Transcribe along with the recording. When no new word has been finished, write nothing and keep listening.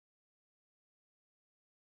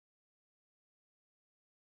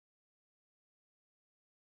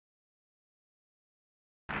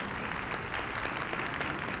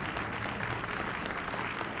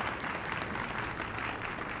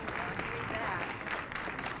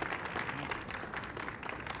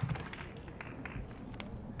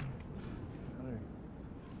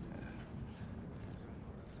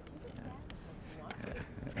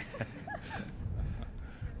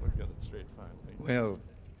Well,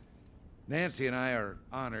 Nancy and I are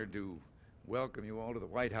honored to welcome you all to the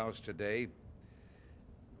White House today.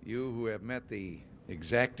 You who have met the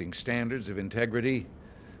exacting standards of integrity,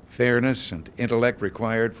 fairness, and intellect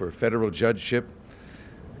required for federal judgeship.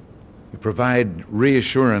 You provide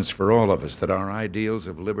reassurance for all of us that our ideals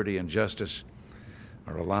of liberty and justice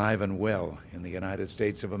are alive and well in the United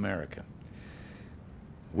States of America.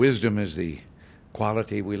 Wisdom is the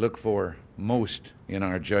quality we look for most in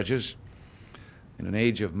our judges. In an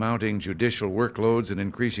age of mounting judicial workloads and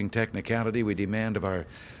increasing technicality, we demand of our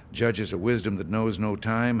judges a wisdom that knows no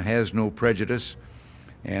time, has no prejudice,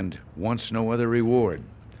 and wants no other reward.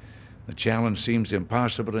 The challenge seems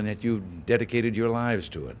impossible, and yet you've dedicated your lives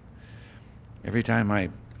to it. Every time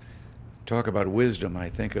I talk about wisdom,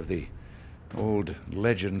 I think of the old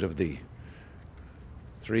legend of the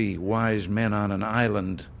three wise men on an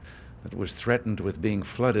island that was threatened with being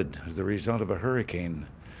flooded as the result of a hurricane.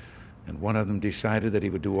 And one of them decided that he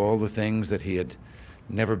would do all the things that he had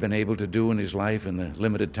never been able to do in his life in the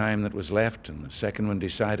limited time that was left. And the second one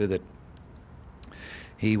decided that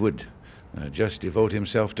he would just devote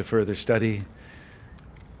himself to further study.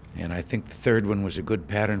 And I think the third one was a good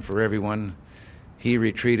pattern for everyone. He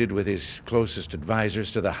retreated with his closest advisors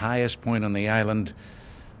to the highest point on the island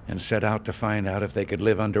and set out to find out if they could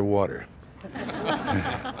live underwater.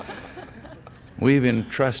 We've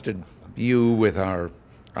entrusted you with our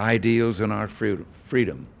ideals and our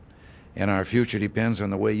freedom, and our future depends on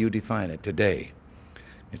the way you define it today.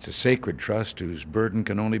 It's a sacred trust whose burden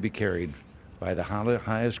can only be carried by the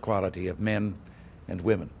highest quality of men and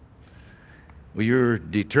women. Well, your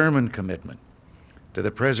determined commitment to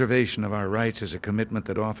the preservation of our rights is a commitment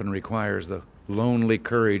that often requires the lonely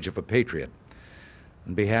courage of a patriot.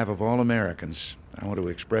 On behalf of all Americans, I want to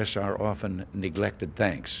express our often neglected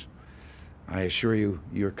thanks. I assure you,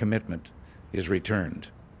 your commitment is returned.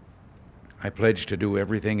 I pledge to do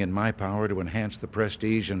everything in my power to enhance the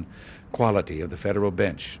prestige and quality of the federal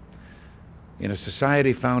bench. In a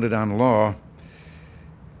society founded on law,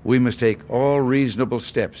 we must take all reasonable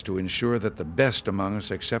steps to ensure that the best among us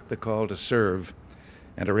accept the call to serve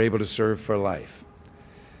and are able to serve for life.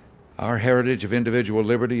 Our heritage of individual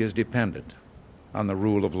liberty is dependent on the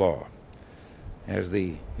rule of law. As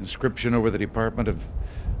the inscription over the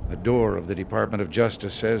door of the Department of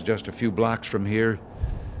Justice says, just a few blocks from here,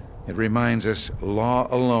 it reminds us, law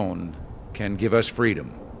alone can give us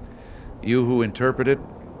freedom. You who interpret it,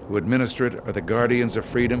 who administer it, are the guardians of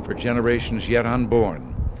freedom for generations yet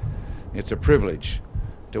unborn. It's a privilege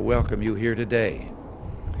to welcome you here today.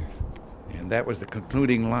 And that was the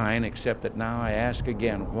concluding line, except that now I ask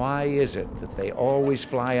again, why is it that they always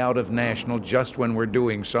fly out of National just when we're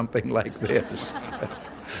doing something like this?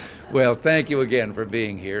 Well, thank you again for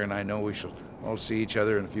being here, and I know we shall all see each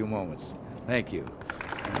other in a few moments. Thank you.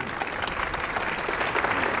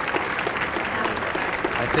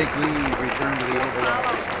 I think we return to the Oval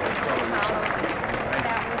Office.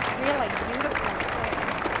 That was really beautiful.